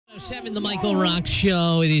107, the Michael Rock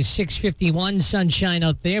Show. It is 6:51, sunshine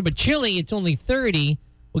out there, but chilly. It's only 30.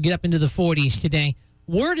 We'll get up into the 40s today.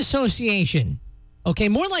 Word association. Okay,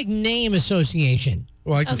 more like name association.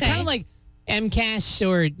 Well, It's kind of like MCAS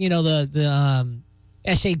or, the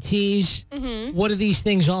SATs. Mm-hmm. What do these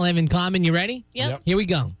things all have in common? You ready? Yep. Here we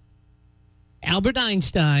go. Albert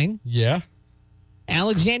Einstein. Yeah.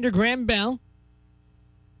 Alexander Graham Bell.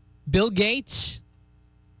 Bill Gates.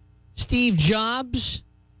 Steve Jobs.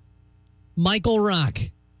 Michael Rock.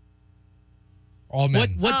 All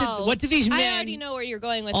men. What do these men I already know where you're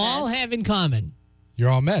going with all this. have in common? You're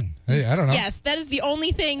all men. Hey, I don't know. Yes, that is the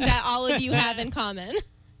only thing that all of you have in common.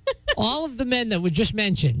 All of the men that were just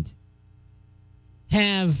mentioned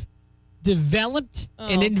have developed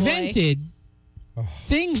and invented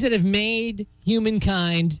things that have made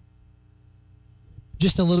humankind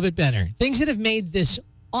just a little bit better. Things that have made this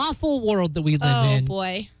awful world that we live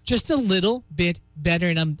in just a little bit better.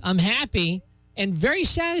 And I'm happy and very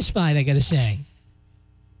satisfied, I got to say,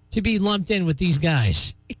 to be lumped in with these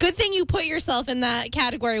guys. Good thing you put yourself in that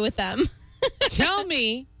category with them. Tell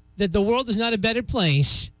me that the world is not a better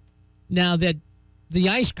place now that the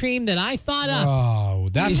ice cream that I thought up. Oh,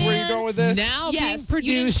 that's where you're going with this? Now being You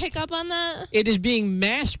produced. didn't pick up on that? It is being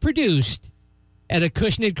mass produced at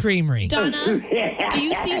Acushnet Creamery. Donna, do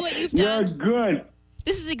you see what you've done? You're good.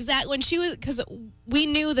 This is exact when she was, because we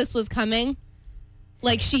knew this was coming.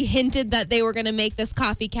 Like, she hinted that they were going to make this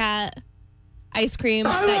coffee cat ice cream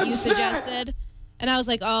that you suggested. And I was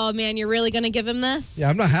like, oh, man, you're really going to give him this? Yeah,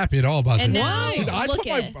 I'm not happy at all about And this. now, Dude, look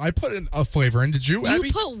at I put a flavor in. Did you, Abby?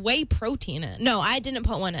 You put whey protein in. No, I didn't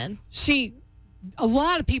put one in. See, a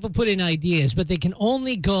lot of people put in ideas, but they can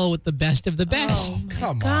only go with the best of the best. Oh, my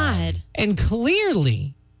Come God. on. And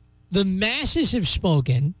clearly, the masses have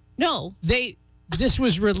spoken. No. This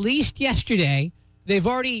was released yesterday. They've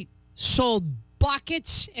already sold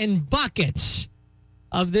buckets and buckets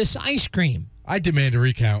of this ice cream. I demand a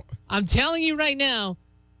recount. I'm telling you right now,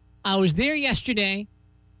 I was there yesterday.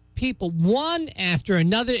 People, one after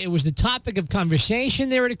another, it was the topic of conversation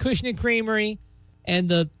there at Acushnet Creamery, and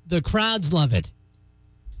the crowds love it.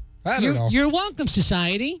 I don't know. You're welcome,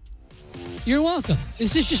 society. You're welcome.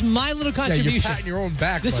 This is just my little Yeah, contribution. you're patting your own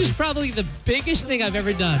back, This buddy. is probably the biggest thing I've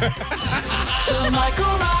ever done. The Michael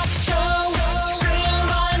Rock Show.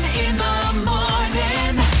 Fun in the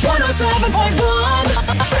morning. 107.1.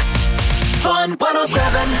 Fun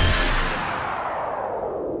 107.